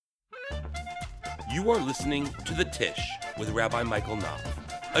You are listening to The Tish with Rabbi Michael Knopf,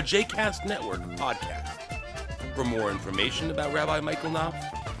 a JCast Network podcast. For more information about Rabbi Michael Knopf,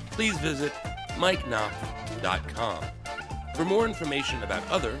 please visit mikeknopf.com. For more information about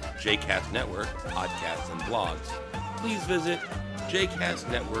other JCast Network podcasts and blogs, please visit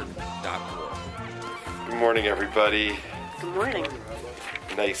jcastnetwork.org. Good morning, everybody. Good morning.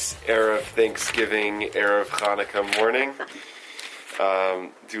 Nice Erev Thanksgiving, Erev Hanukkah morning.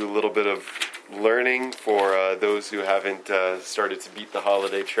 Do a little bit of learning for those who haven't started to beat the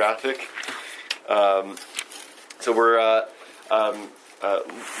holiday traffic. So we're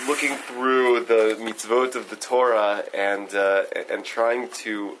looking through the mitzvot of the Torah and trying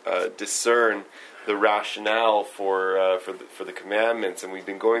to discern the rationale for the commandments. And we've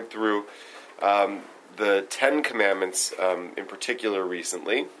been going through the 10 commandments in particular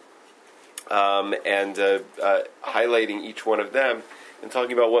recently, and highlighting each one of them and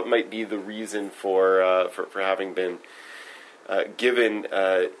talking about what might be the reason for having been given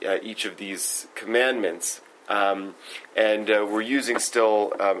each of these commandments. And we're using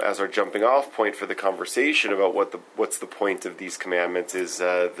still as our jumping off point for the conversation about what's the point of these commandments is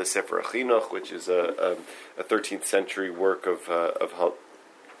the Sefer HaChinuch, which is a 13th century work of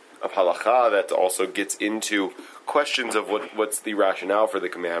halakha that also gets into questions of what's the rationale for the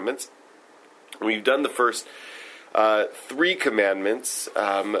commandments. We've done the first 3 commandments,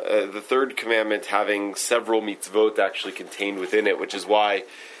 the third commandment having several mitzvot actually contained within it, which is why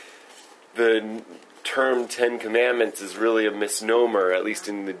the term 10 commandments is really a misnomer, at least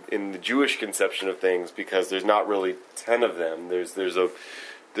in the Jewish conception of things, because there's not really 10 of them. There's a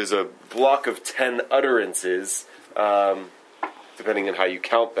block of 10 utterances, depending on how you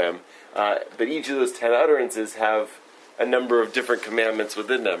count them, but each of those 10 utterances have a number of different commandments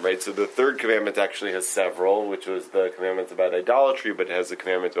within them, right? So the third commandment actually has several, which was the commandments about idolatry, but it has a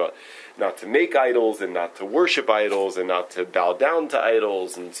commandment about not to make idols and not to worship idols and not to bow down to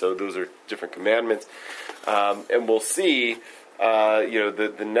idols, and so those are different commandments. And we'll see,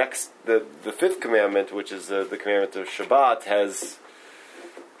 the fifth commandment, which is the commandment of Shabbat, has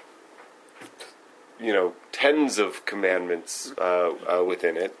tens of commandments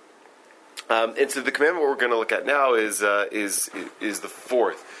within it. And so the commandment we're going to look at now is the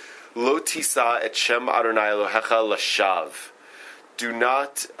fourth. Lo tisa et shem Adonai Elohecha lashav. Do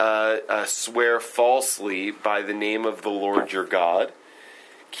not swear falsely by the name of the Lord your God.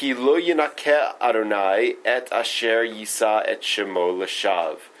 Ki lo yinakeh Adonai et asher yisa et shemo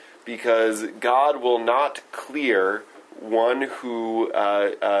lashav. Because God will not clear one who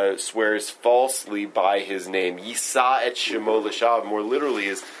swears falsely by his name. Yisa et shemo l'shav, more literally,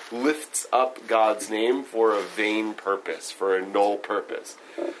 is lifts up God's name for a vain purpose, for a null purpose.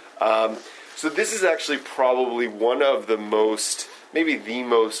 So this is actually probably one of the most, maybe the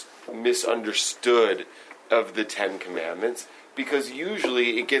most misunderstood of the 10 commandments, because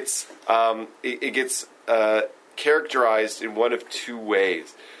usually it gets characterized in one of two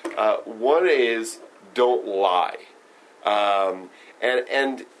ways. One is don't lie.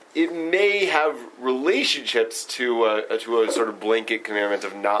 And it may have relationships to a sort of blanket commandment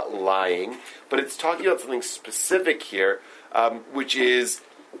of not lying, but it's talking about something specific here, which is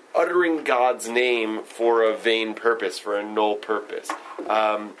uttering God's name for a vain purpose, for a null purpose.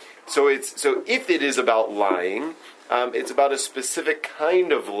 So if it is about lying, it's about a specific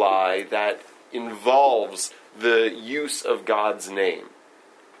kind of lie that involves the use of God's name.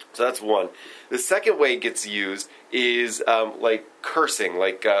 So that's one. The second way it gets used is like cursing,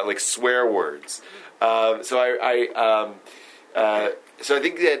 like swear words. So I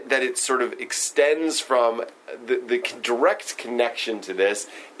think that it sort of extends from the direct connection to this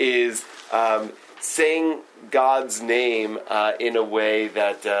is saying God's name in a way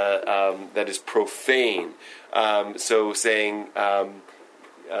that that is profane. So saying.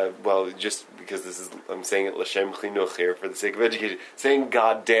 Just because I'm saying it l'shem chinuch here for the sake of education, saying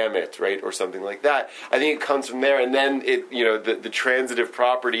 "God damn it," right, or something like that. I think it comes from there, and then the transitive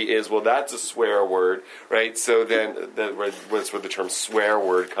property is that's a swear word, right? So then that's where the term swear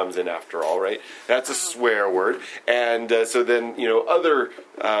word comes in after all, right? That's a swear word, and so then other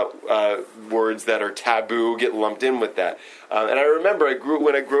words that are taboo get lumped in with that. And I remember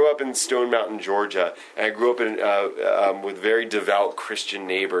when I grew up in Stone Mountain, Georgia, and I grew up in with very devout Christian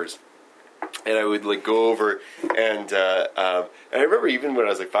neighbors. and I would like go over and I remember even when I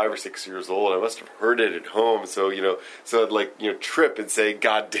was like 5 or 6 years old, I must have heard it at home. So so I'd like trip and say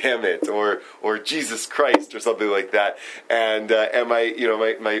 "God damn it" or "Jesus Christ" or something like that. And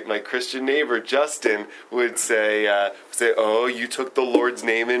my Christian neighbor Justin would say, "Oh, you took the Lord's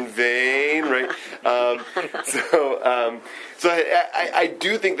name in vain," right? So I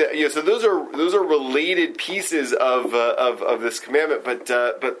do think that so those are related pieces of this commandment, but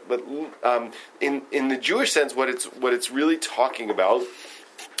in the Jewish sense, what it's really talking about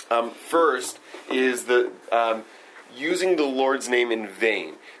first is the using the Lord's name in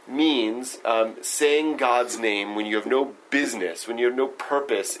vain means saying God's name when you have no business, when you have no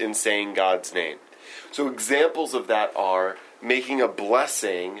purpose in saying God's name. So examples of that are making a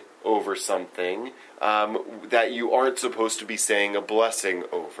blessing over something that you aren't supposed to be saying a blessing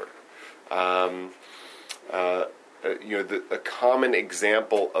over. A common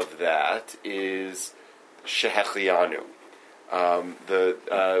example of that is Shehechianu,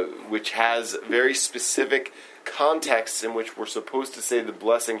 which has very specific contexts in which we're supposed to say the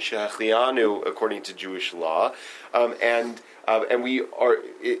blessing Shehechianu according to Jewish law, and we are.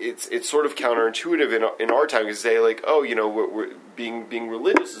 It's sort of counterintuitive in our time to say like, oh, we're being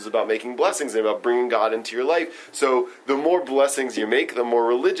religious is about making blessings and about bringing God into your life. So the more blessings you make, the more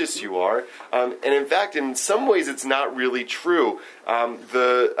religious you are. And in fact, in some ways, it's not really true.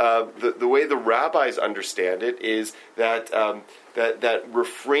 The way the rabbis understand it is that that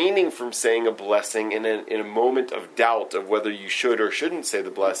refraining from saying a blessing in a moment of doubt of whether you should or shouldn't say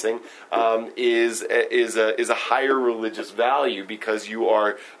the blessing is a higher religious value because you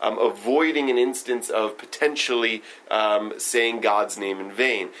are avoiding an instance of potentially saying God's name in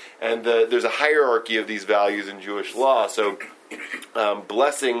vain. And there's a hierarchy of these values in Jewish law. So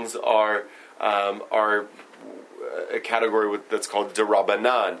blessings are a category that's called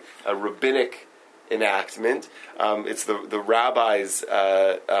derabanan, a rabbinic enactment. It's the rabbis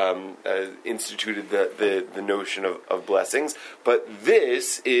instituted the notion of blessings, but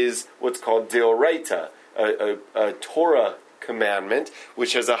this is what's called deoraita, a Torah commandment,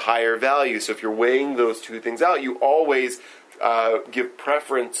 which has a higher value. So if you're weighing those two things out, you always give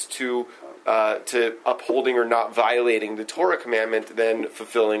preference to upholding or not violating the Torah commandment than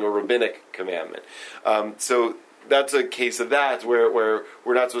fulfilling a rabbinic commandment. So that's a case of that where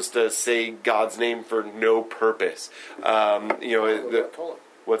we're not supposed to say God's name for no purpose.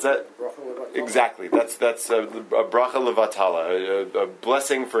 What's that? Exactly. That's a bracha levatala, a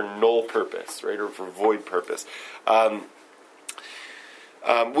blessing for null purpose, right, or for void purpose.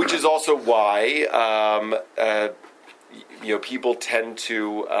 Which is also why people tend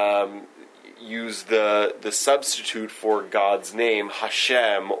to use the substitute for God's name,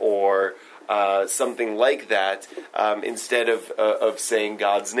 Hashem, or something like that, instead of saying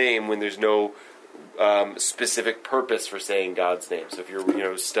God's name when there's no specific purpose for saying God's name. So if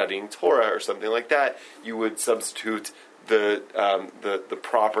you're studying Torah or something like that, you would substitute the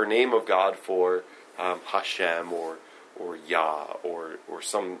proper name of God for Hashem or Yah or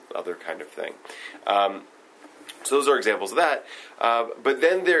some other kind of thing. So those are examples of that. But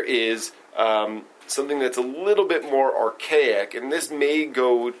then there is something that's a little bit more archaic, and this may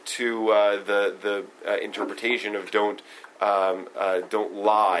go to the interpretation of don't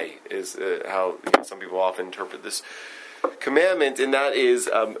lie, is how some people often interpret this commandment, and that is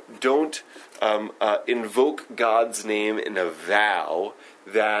don't invoke God's name in a vow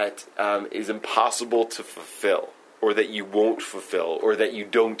that is impossible to fulfill, or that you won't fulfill, or that you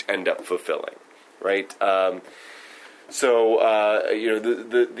don't end up fulfilling, right? So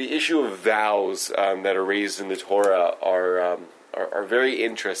the issue of vows that are raised in the Torah are very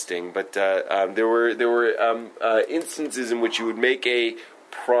interesting. But there were instances in which you would make a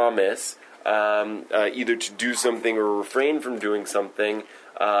promise either to do something or refrain from doing something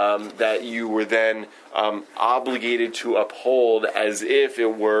that you were then obligated to uphold as if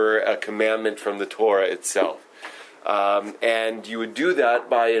it were a commandment from the Torah itself. And you would do that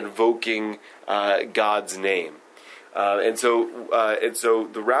by invoking God's name. And so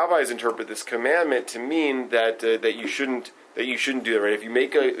the rabbis interpret this commandment to mean that you shouldn't do that, right? If you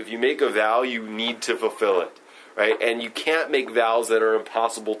make a vow, you need to fulfill it, right? And you can't make vows that are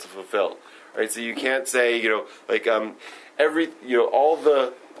impossible to fulfill, right? So you can't say, all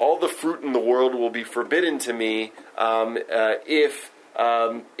the fruit in the world will be forbidden to me if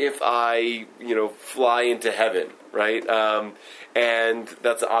I fly into heaven, right? And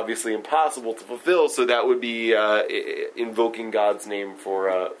that's obviously impossible to fulfill. So that would be invoking God's name for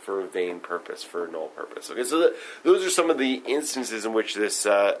a vain purpose, for a null purpose. Okay, so those are some of the instances in which this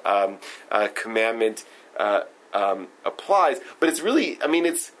commandment applies. But it's really,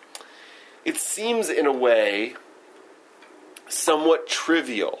 it seems in a way somewhat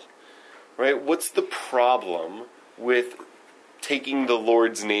trivial, right? What's the problem with taking the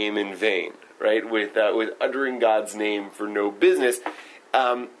Lord's name in vain, right? With uttering God's name for no business?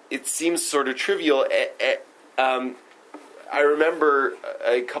 It seems sort of trivial. I remember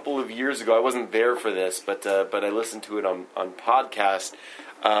a couple of years ago, I wasn't there for this, but I listened to it on podcast.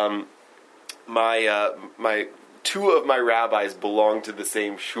 My two of my rabbis belong to the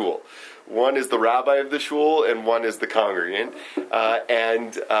same shul. One is the rabbi of the shul, and one is the congregant.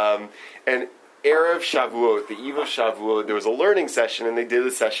 And Erev Shavuot, the eve of Shavuot, there was a learning session, and they did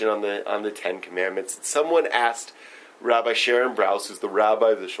a session on the Ten Commandments. Someone asked Rabbi Sharon Brous, who's the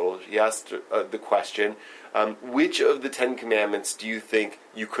rabbi of the shul, he asked the question, which of the Ten Commandments do you think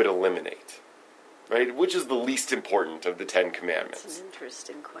you could eliminate? Right? Which is the least important of the Ten Commandments? It's an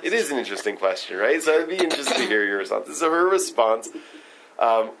interesting question. It is an interesting question, right? So I'd be interested to hear your response. So her response,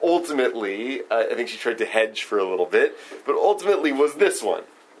 ultimately, I think she tried to hedge for a little bit, but ultimately was this one,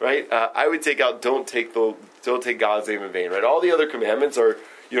 right? I would take out don't take God's name in vain, right? All the other commandments are,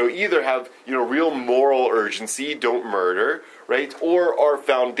 either have, real moral urgency, don't murder, right? Or are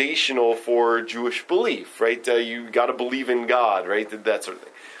foundational for Jewish belief, right? You got to believe in God, right? That sort of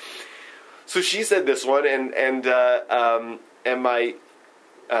thing. So she said this one, and my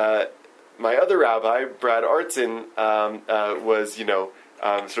other rabbi, Brad Artson, was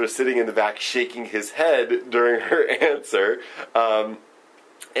sort of sitting in the back, shaking his head during her answer,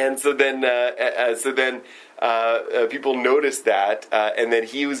 and so then people noticed that, and then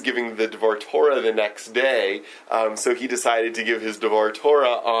he was giving the Devar Torah the next day, so he decided to give his Devar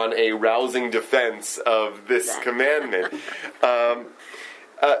Torah on a rousing defense of this commandment.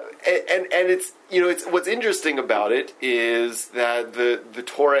 And it's what's interesting about it is that the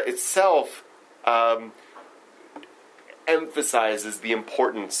Torah itself emphasizes the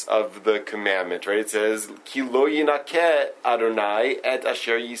importance of the commandment, right? It says, "Ki lo yinakeh Adonai et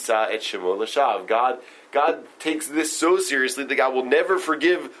asher yisa et shemo l'shav." God takes this so seriously that God will never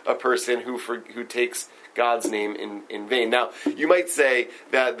forgive a person who takes God's name in vain. Now, you might say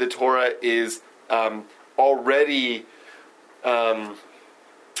that the Torah is already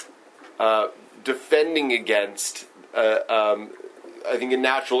defending against, I think, a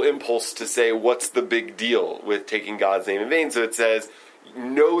natural impulse to say, what's the big deal with taking God's name in vain? So it says,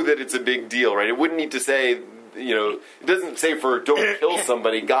 know that it's a big deal, right? It wouldn't need to say, it doesn't say for don't kill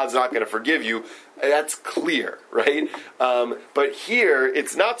somebody, God's not going to forgive you. That's clear, right? But here,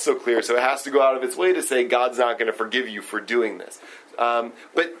 it's not so clear, so it has to go out of its way to say God's not going to forgive you for doing this.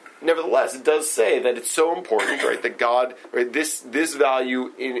 But nevertheless, it does say that it's so important, right, that God, right, this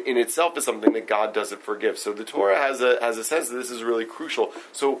value in itself is something that God doesn't forgive. So the Torah has a sense that this is really crucial.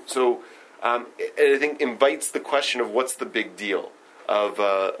 So I think invites the question of what's the big deal of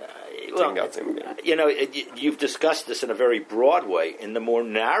taking God's name in vain. You've discussed this in a very broad way. In the more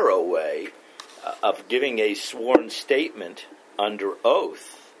narrow way of giving a sworn statement under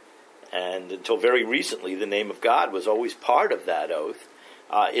oath, and until very recently, the name of God was always part of that oath.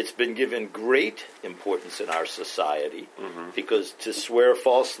 It's been given great importance in our society, because to swear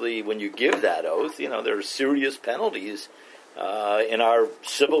falsely when you give that oath, there are serious penalties in our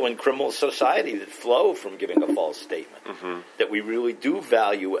civil and criminal society that flow from giving a false statement. That we really do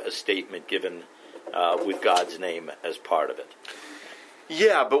value a statement given with God's name as part of it.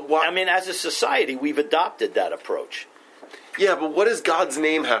 Yeah, but what? I mean, as a society, we've adopted that approach. Yeah, but what does God's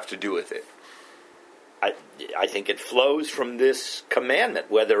name have to do with it? I think it flows from this commandment,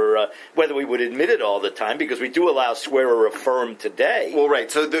 whether we would admit it all the time, because we do allow swear or affirm today. Well,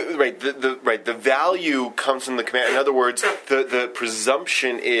 right. So the value comes from the command. In other words, the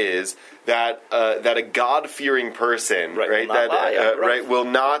presumption is that a God-fearing person, will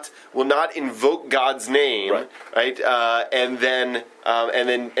not invoke God's name, right, and then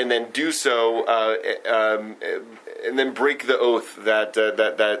do so. And then break the oath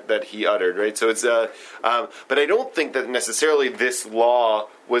that he uttered, right? So it's, but I don't think that necessarily this law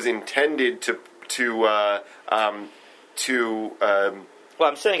was intended to. Well, I'm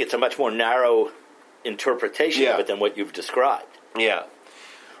saying it's a much more narrow interpretation of it than what you've described. Yeah,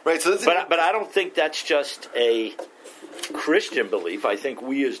 right. So, but I don't think that's just a Christian belief. I think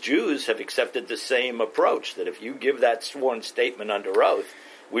we as Jews have accepted the same approach, that if you give that sworn statement under oath,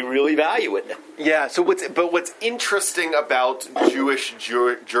 we really value it. Yeah. So what's interesting about Jewish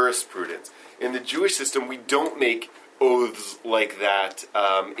jurisprudence, in the Jewish system, we don't make oaths like that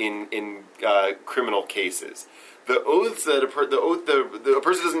in criminal cases. The oaths that a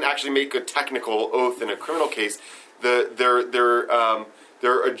person doesn't actually make a technical oath in a criminal case. They're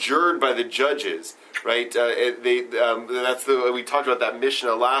they're adjured by the judges, right? We talked about that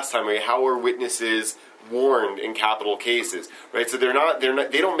Mishnah last time. Right? How are witnesses warned in capital cases, right? So they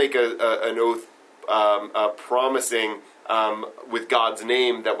don't make an oath promising with God's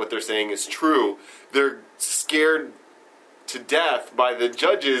name that what they're saying is true. They're scared to death by the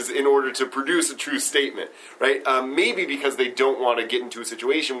judges in order to produce a true statement, right? Maybe because they don't want to get into a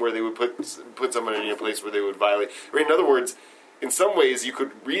situation where they would put someone in a place where they would violate. Right? In other words, in some ways, you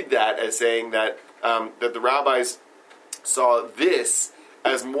could read that as saying that that the rabbis saw this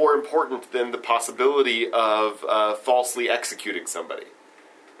as more important than the possibility of falsely executing somebody,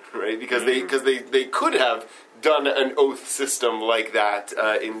 right? Because they could have done an oath system like that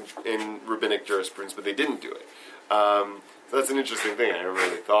in rabbinic jurisprudence, but they didn't do it. So that's an interesting thing. I never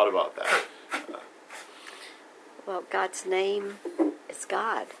really thought about that. Well, God's name is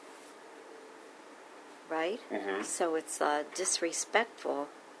God, right? Mm-hmm. So it's disrespectful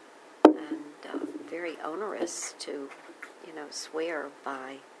and very onerous to, swear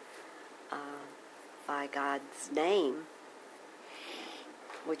by God's name,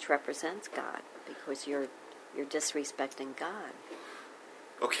 which represents God, because you're disrespecting God.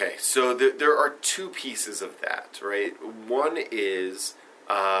 Okay, so there are two pieces of that, right? One is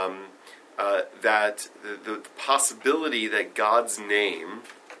that the possibility that God's name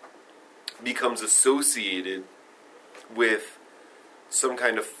becomes associated with some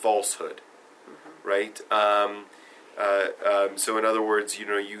kind of falsehood, right? So in other words,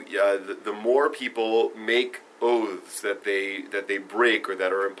 the more people make oaths that they break or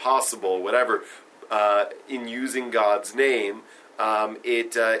that are impossible, whatever, in using God's name.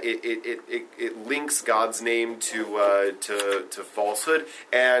 It links God's name to falsehood,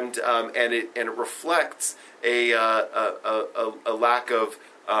 and it reflects a lack of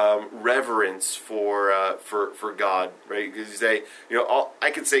reverence for God, right? Because you say,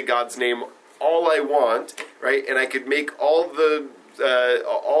 I could say God's name all I want, right, and I could make all the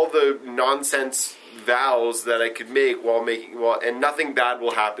nonsense vows that I could make and nothing bad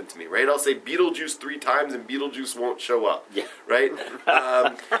will happen to me, right? I'll say Beetlejuice 3 times and Beetlejuice won't show up, right?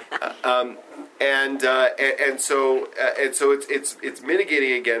 So it's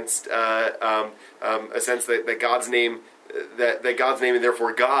mitigating against a sense that God's name that God's name and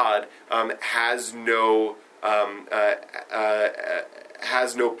therefore God has no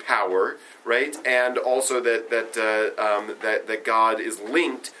power, right? And also that God is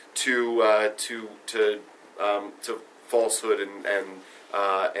linked to falsehood and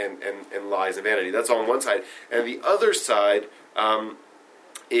lies and vanity. That's on one side, and the other side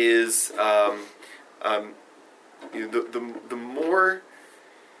is the more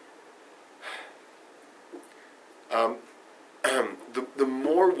the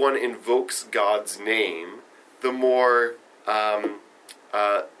more one invokes God's name, the more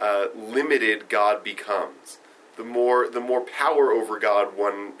limited God becomes. The more power over God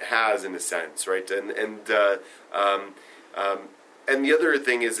one has, in a sense, right? And the other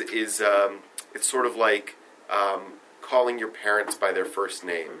thing is it's sort of like calling your parents by their first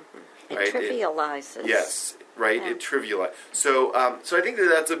name. Right? It trivializes. Yes, right. Yeah. It trivializes. So I think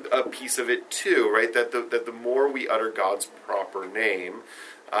that's a piece of it too, right? That the more we utter God's proper name,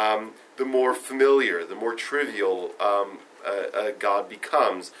 the more familiar, the more trivial God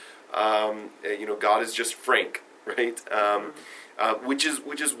becomes. God is just Frank, right? Which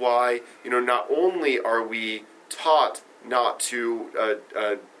is why not only are we taught not to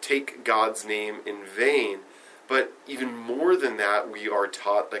take God's name in vain, but even more than that, we are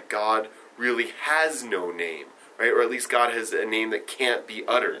taught that God really has no name, right? Or at least God has a name that can't be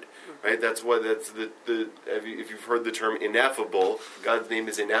uttered, right? That's the if you've heard the term ineffable, God's name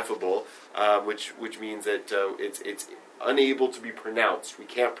is ineffable, which means that it's unable to be pronounced. We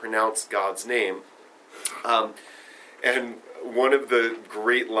can't pronounce God's name. And one of the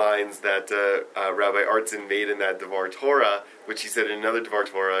great lines that Rabbi Artson made in that Devar Torah, which he said in another Devar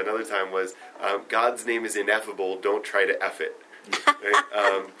Torah another time, was, God's name is ineffable, don't try to F it.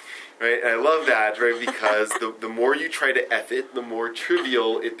 Right? Right? And I love that, right? Because the more you try to F it, the more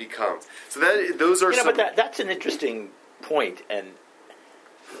trivial it becomes. So those are some... But that's an interesting point. And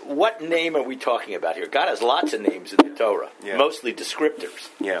what name are we talking about here? God has lots of names in the Torah, mostly descriptors.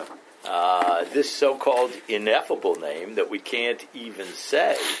 Yeah. This so-called ineffable name that we can't even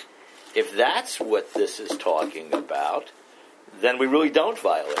say, if that's what this is talking about, then we really don't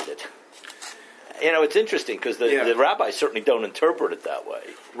violate it. It's interesting because the rabbis certainly don't interpret it that way.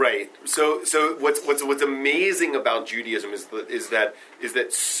 Right. So what's amazing about Judaism is that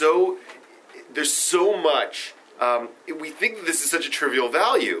there's so much. We think this is such a trivial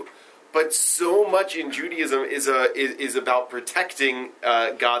value, But so much in Judaism is about protecting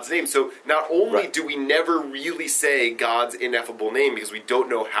God's name. So not only do we never really say God's ineffable name because we don't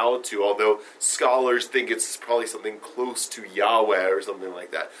know how to, although scholars think it's probably something close to Yahweh or something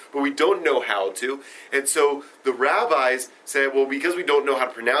like that, but we don't know how to. And so the rabbis say, well, because we don't know how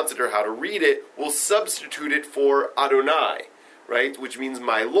to pronounce it or how to read it, we'll substitute it for Adonai, right? Which means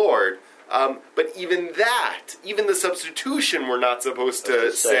my Lord. But even the substitution, we're not supposed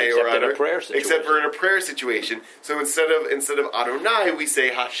to say or utter, except for in a prayer situation. So instead of Adonai, we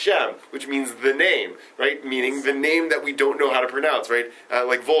say Hashem, which means the name, right? Meaning the name that we don't know how to pronounce, right?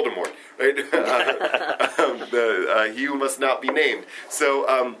 Like Voldemort, right? He who must not be named.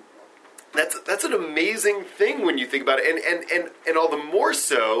 So that's an amazing thing when you think about it, and all the more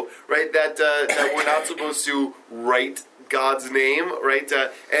so, right? That we're not supposed to write God's name, right?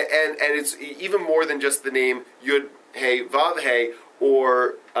 And it's even more than just the name Yud Hey Vav Hey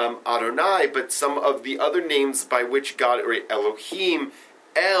or Adonai, but some of the other names by which God, right? Elohim,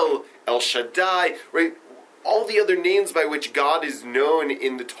 El Shaddai, right? All the other names by which God is known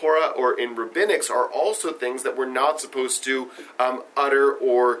in the Torah or in rabbinics are also things that we're not supposed to utter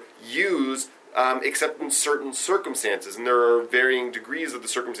or use except in certain circumstances. And there are varying degrees of the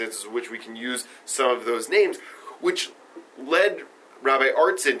circumstances in which we can use some of those names, which led Rabbi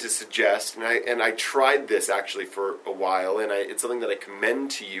Artson to suggest, and I tried this actually for a while, and it's something that I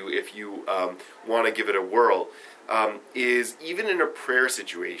commend to you if you want to give it a whirl, is even in a prayer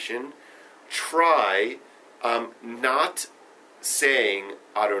situation, try not saying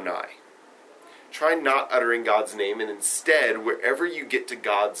Adonai. Try not uttering God's name, and instead, wherever you get to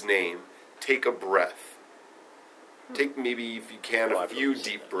God's name, take a breath. Take maybe, if you can, a few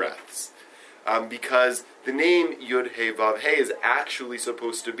deep breaths. Because the name Yud Hey Vav Hey is actually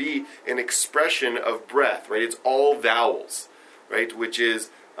supposed to be an expression of breath, right? It's all vowels, right? Which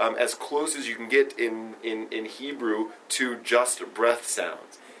is as close as you can get in Hebrew to just breath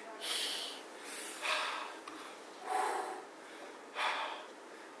sounds.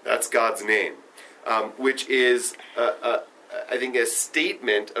 That's God's name, which is, I think, a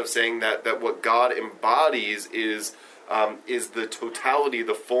statement of saying that what God embodies is the totality,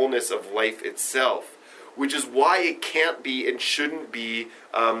 the fullness of life itself, which is why it can't be and shouldn't be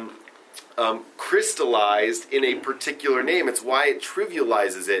crystallized in a particular name. It's why it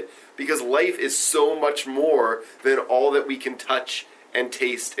trivializes it, because life is so much more than all that we can touch and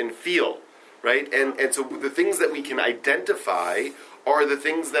taste and feel, right? And so the things that we can identify are the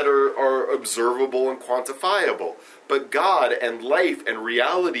things that are observable and quantifiable. But God and life and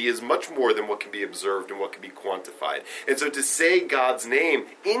reality is much more than what can be observed and what can be quantified. And so to say God's name,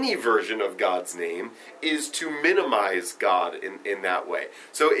 any version of God's name, is to minimize God in that way.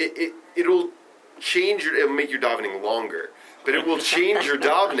 So it'll make your davening longer. But it will change your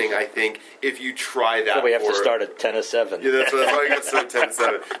davening, I think, if you try that. So we have to start at 10 to 7. Yeah, that's why you got to start at 10 to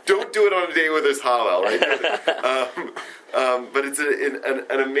 7. Don't do it on a day where there's Hallel, right? But it's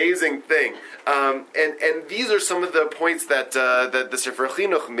an amazing thing. And these are some of the points that the Sefer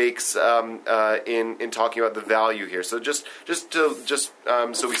Chinuch makes in talking about the value here. So just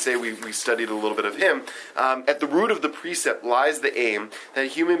so we say we studied a little bit of him. At the root of the precept lies the aim that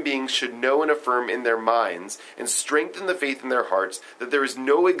human beings should know and affirm in their minds and strengthen the faith in their hearts that there is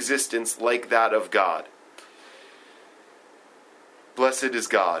no existence like that of God. Blessed is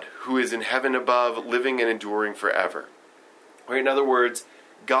God, who is in heaven above, living and enduring forever. Right? In other words,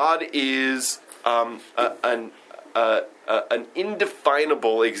 God is an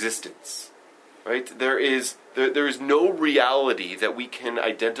indefinable existence. Right? There is no reality that we can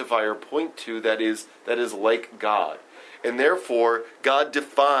identify or point to that is like God, and therefore God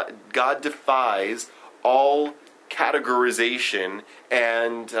defies all categorization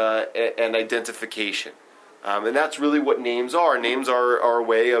and identification. And that's really what names are. Names are a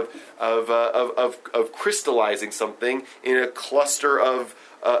way of crystallizing something in a cluster of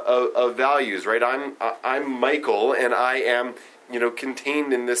values, right? I'm Michael, and I am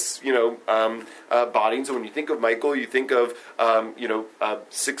contained in this body. And so when you think of Michael, you think of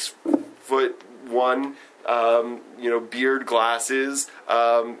 6'1", beard, glasses,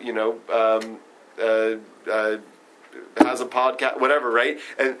 has a podcast, whatever, right?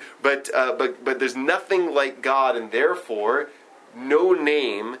 But there's nothing like God, and therefore no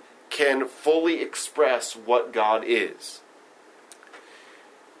name can fully express what God is.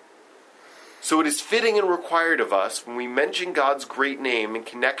 So it is fitting and required of us, when we mention God's great name in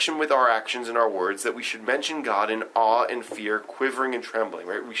connection with our actions and our words, that we should mention God in awe and fear, quivering and trembling,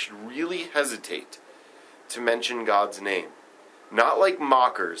 right? We should really hesitate to mention God's name. Not like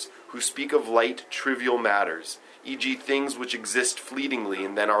mockers who speak of light, trivial matters, e.g. things which exist fleetingly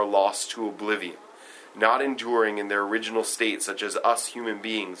and then are lost to oblivion, not enduring in their original state, such as us human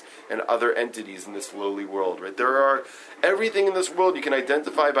beings and other entities in this lowly world. Right? There are everything in this world you can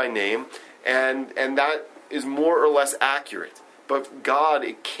identify by name, and that is more or less accurate. But God,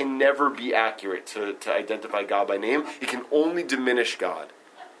 it can never be accurate to identify God by name. It can only diminish God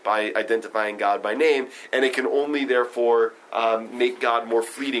by identifying God by name, and it can only, therefore, make God more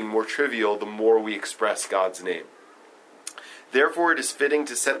fleeting, more trivial, the more we express God's name. Therefore, it is fitting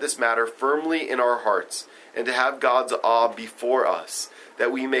to set this matter firmly in our hearts, and to have God's awe before us,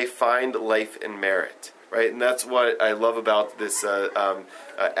 that we may find life and merit. Right, and that's what I love about this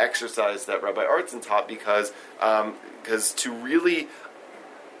exercise that Rabbi Artson taught, because to really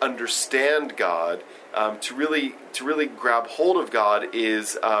understand God, to really grab hold of God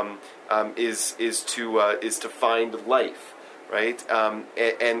is to find life, right?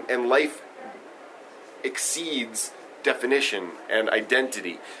 And life exceeds definition and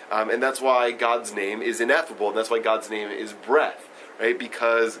identity, and that's why God's name is ineffable, and that's why God's name is breath, right?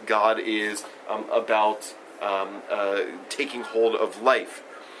 Because God is about taking hold of life.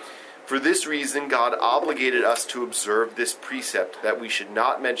 For this reason, God obligated us to observe this precept, that we should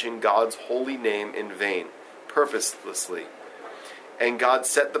not mention God's holy name in vain, purposelessly. And God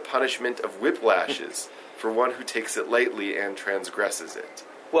set the punishment of whiplashes for one who takes it lightly and transgresses it.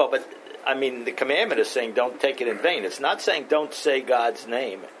 Well, but, I mean, the commandment is saying don't take it in vain. It's not saying don't say God's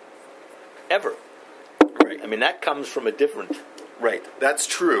name ever. Right. I mean, that comes from a different... Right, that's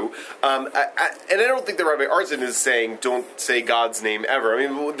true, and I don't think that Rabbi Artson is saying don't say God's name ever.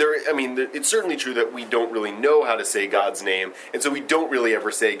 It's certainly true that we don't really know how to say God's name, and so we don't really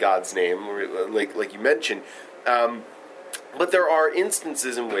ever say God's name, like you mentioned. But there are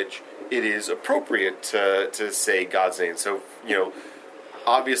instances in which it is appropriate to say God's name. So,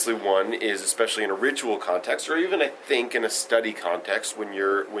 obviously one is, especially in a ritual context, or even I think in a study context,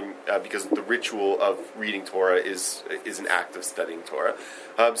 because the ritual of reading Torah is an act of studying Torah.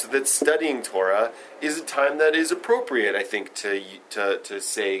 So that studying Torah is a time that is appropriate, I think, to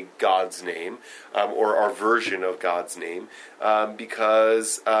say God's name, or our version of God's name,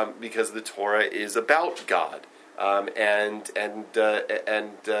 because the Torah is about God. And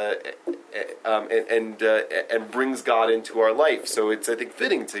brings God into our life. So it's, I think,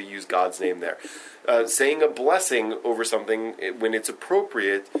 fitting to use God's name there. Saying a blessing over something when it's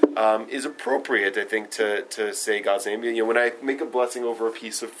appropriate is appropriate, I think, to say God's name. When I make a blessing over a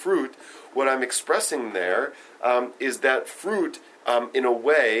piece of fruit, what I'm expressing there is that fruit, in a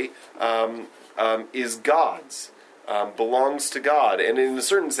way, is God's, belongs to God, and in a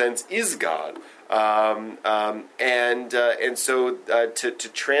certain sense is God. And so to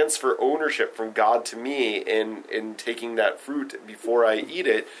transfer ownership from God to me in taking that fruit before I eat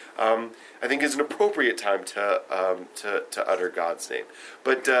it, I think is an appropriate time to utter God's name.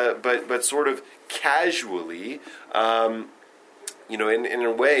 But sort of casually, in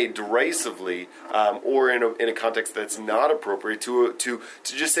a way, derisively, or in a context that's not appropriate, to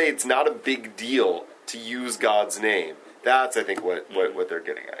just say it's not a big deal to use God's name. That's, I think, what they're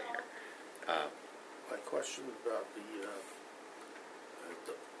getting at here. My question about the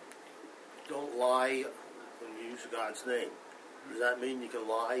don't lie when you use God's name. Does that mean you can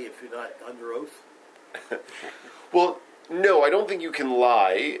lie if you're not under oath? Well, no, I don't think you can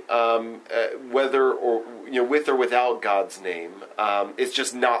lie, whether or with or without God's name. It's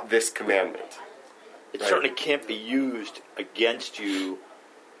just not this commandment. It certainly can't be used against you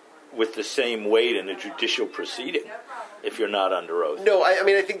with the same weight in a judicial proceeding if you're not under oath. No,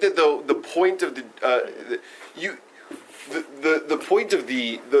 I think that the point of the point of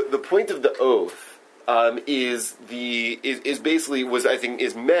the point of the oath is basically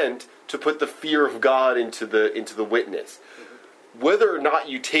is meant to put the fear of God into the witness. Whether or not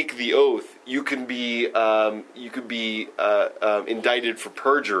you take the oath, you could be indicted for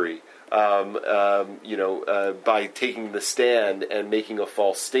perjury. By taking the stand and making a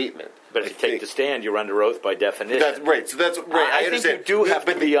false statement. But if you take the stand, you're under oath by definition. That's right. So that's right. I think you do have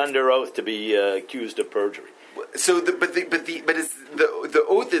to be under oath to be accused of perjury. So, the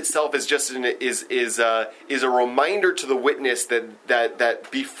oath itself is just is a reminder to the witness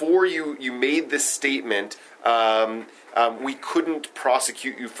that before you made this statement. We couldn't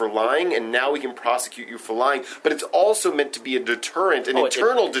prosecute you for lying, and now we can prosecute you for lying. But it's also meant to be a deterrent,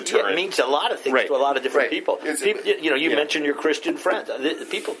 internal deterrent. Yeah, it means a lot of things to a lot of different people. You mentioned your Christian friends.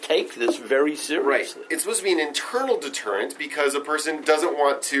 People take this very seriously. Right. It's supposed to be an internal deterrent because a person doesn't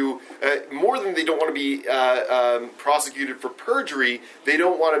want to, more than they don't want to be prosecuted for perjury, they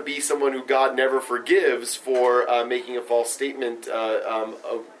don't want to be someone who God never forgives for making a false statement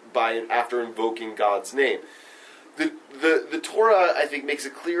after invoking God's name. the Torah, I think, makes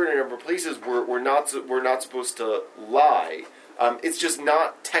it clear in a number of places we're not supposed to lie. It's just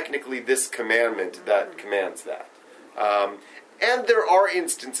not technically this commandment that commands that. And there are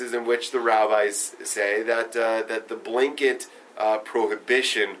instances in which the rabbis say that the blanket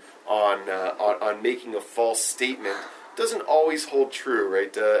prohibition on making a false statement doesn't always hold true,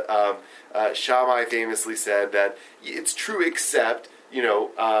 right? Shammai famously said that it's true except,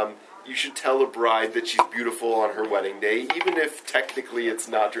 you should tell a bride that she's beautiful on her wedding day, even if technically it's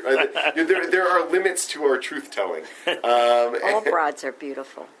not true. There are limits to our truth-telling. All brides are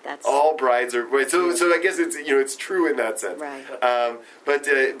beautiful. That's all brides are right. So I guess it's true in that sense. right. But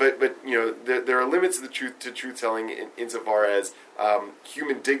there are limits to truth-telling insofar as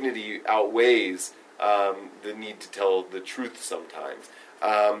human dignity outweighs the need to tell the truth sometimes.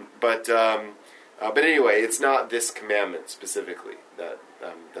 But anyway, it's not this commandment specifically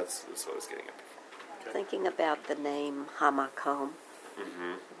that's what I was getting at before. Thinking about the name Hamakom,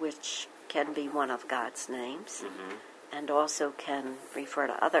 which can be one of God's names, and also can refer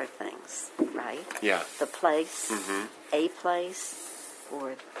to other things, right? Yeah. The place, a place,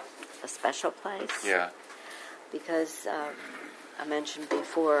 or a special place. Yeah. Because I mentioned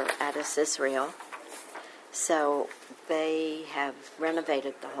before Addis Israel, so they have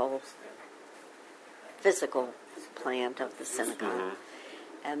renovated the whole physical plant of the synagogue,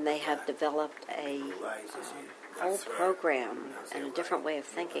 and they have developed a whole program and a different way of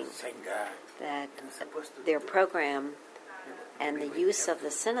thinking, that their program and the use of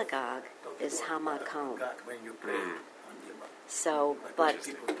the synagogue is Hamakom. So, but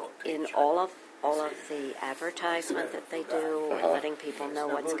in all of the advertisement that they do, letting people know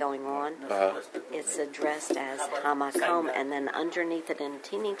what's going on, it's addressed as Hamakom, and then underneath it in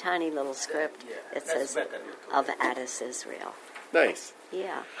teeny tiny little script, it says of Addis Israel. Nice.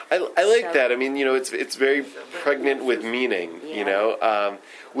 Yeah. I like that. I mean, it's very pregnant with meaning,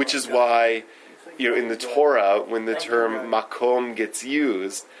 which is why, in the Torah, when the term makom gets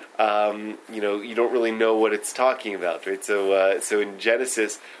used, you don't really know what it's talking about, right? So in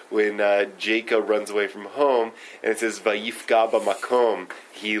Genesis, when Jacob runs away from home, and it says vayifga b'makom,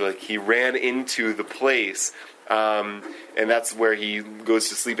 he ran into the place. And that's where he goes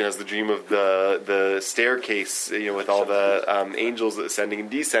to sleep and has the dream of the staircase, with all the angels ascending and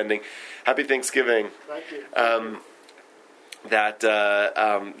descending. Happy Thanksgiving. Thank you. That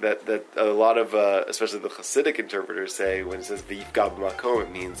a lot of, especially the Hasidic interpreters say when it says v'yifga b'makom,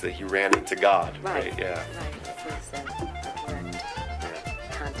 it means that he ran into God. Right. Yeah. Right. It was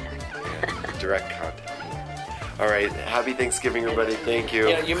direct contact. Direct contact. All right. Happy Thanksgiving, everybody. Thank you.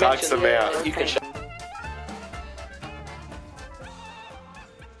 You Chag mentioned Sameach. you can